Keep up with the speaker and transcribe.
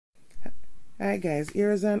Hi guys,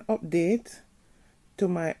 here's an update to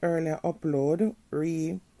my earlier upload,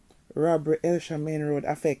 robbery Helshire Main Road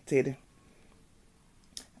affected.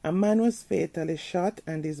 A man was fatally shot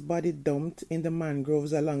and his body dumped in the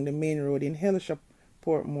mangroves along the main road in Helshire,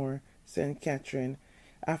 Portmore, St. Catherine,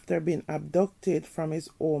 after being abducted from his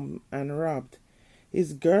home and robbed.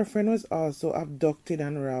 His girlfriend was also abducted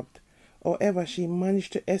and robbed. However, she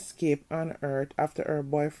managed to escape unhurt after her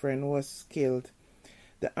boyfriend was killed.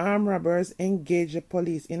 The armed robbers engaged the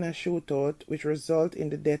police in a shootout which resulted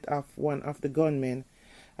in the death of one of the gunmen.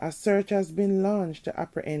 A search has been launched to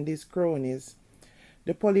apprehend these cronies.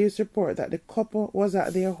 The police report that the couple was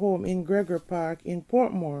at their home in Gregory Park in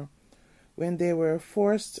Portmore when they were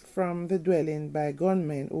forced from the dwelling by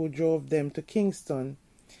gunmen who drove them to Kingston.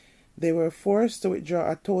 They were forced to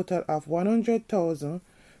withdraw a total of $100,000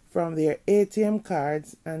 from their ATM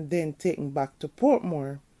cards and then taken back to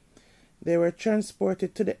Portmore. They were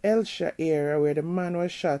transported to the Helshire area where the man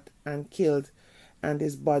was shot and killed and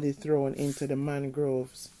his body thrown into the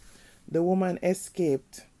mangroves. The woman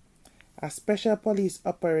escaped. A special police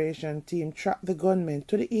operation team tracked the gunmen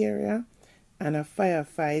to the area and a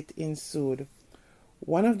firefight ensued.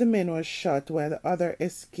 One of the men was shot while the other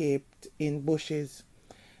escaped in bushes.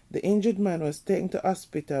 The injured man was taken to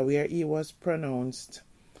hospital where he was pronounced.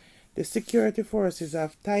 The security forces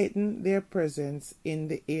have tightened their presence in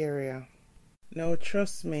the area. Now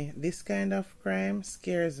trust me, this kind of crime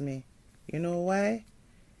scares me. You know why?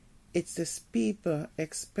 It's the people,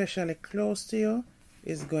 especially close to you,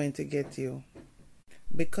 is going to get you.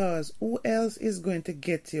 Because who else is going to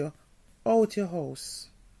get you out your house?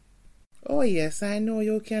 Oh yes, I know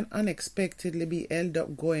you can unexpectedly be held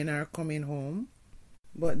up going or coming home.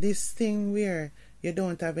 But this thing where you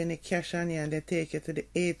don't have any cash on you and they take you to the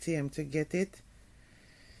ATM to get it,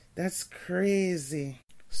 that's crazy.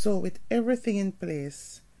 So with everything in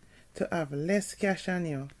place to have less cash on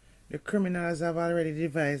you, the criminals have already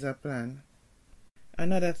devised a plan.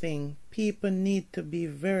 Another thing, people need to be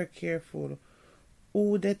very careful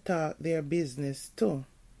who they talk their business to.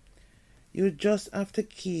 You just have to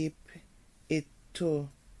keep it to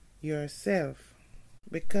yourself.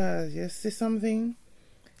 Because you see something?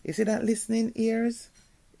 You see that listening ears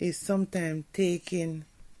is sometimes taking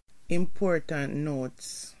important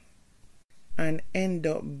notes and end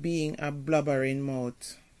up being a blubbering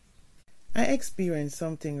mouth. I experienced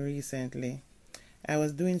something recently. I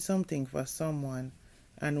was doing something for someone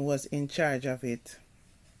and was in charge of it.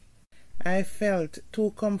 I felt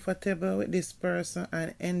too comfortable with this person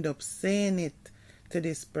and end up saying it to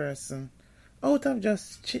this person. Out of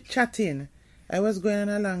just chatting, I was going on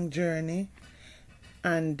a long journey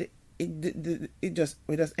and we just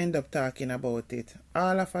end up talking about it.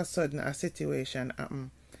 All of a sudden a situation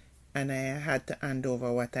happened and I had to hand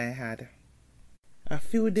over what I had. A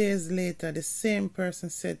few days later, the same person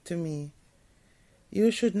said to me, "You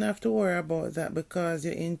shouldn't have to worry about that because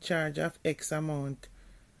you're in charge of X amount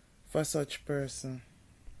for such person."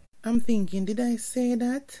 I'm thinking, did I say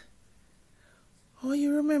that? Oh,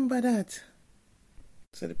 you remember that?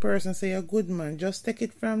 So the person said, "You're good man, just take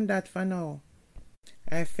it from that for now."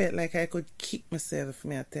 I felt like I could kick myself,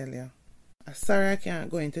 may I tell you. I'm sorry I can't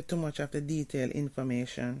go into too much of the detailed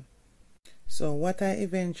information. So what I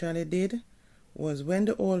eventually did was when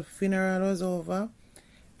the whole funeral was over,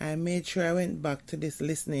 I made sure I went back to this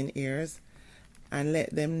listening ears and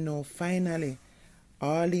let them know finally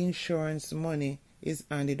all the insurance money is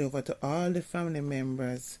handed over to all the family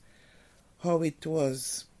members, how it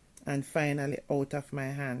was, and finally out of my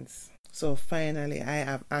hands. So finally I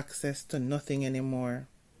have access to nothing anymore.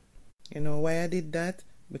 You know why I did that?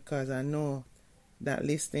 Because I know that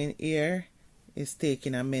listening ear is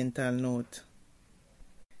taking a mental note.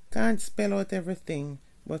 Can't spell out everything,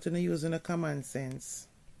 but you're using a common sense.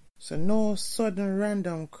 So no sudden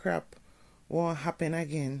random crap won't happen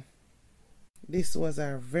again. This was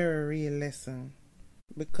a very real lesson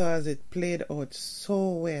because it played out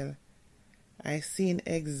so well. I seen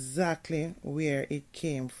exactly where it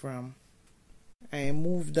came from. I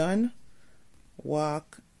moved on,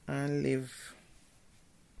 walk and live.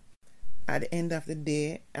 At the end of the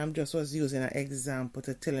day, I'm just was using an example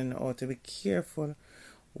to tell you how to be careful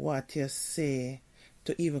what you say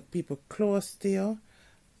to even people close to you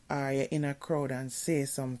or you're in a crowd and say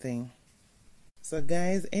something. So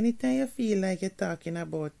guys, anytime you feel like you're talking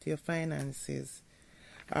about your finances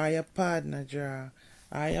or your partner draw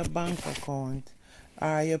or your bank account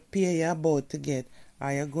or your pay you're about to get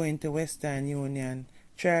or you're going to Western Union,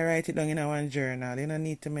 try write it down in one journal. You don't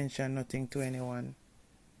need to mention nothing to anyone.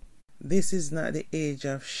 This is not the age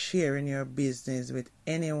of sharing your business with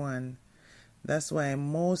anyone. That's why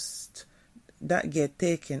most that get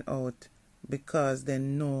taken out because they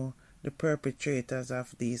know the perpetrators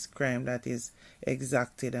of these crimes that is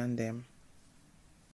exacted on them.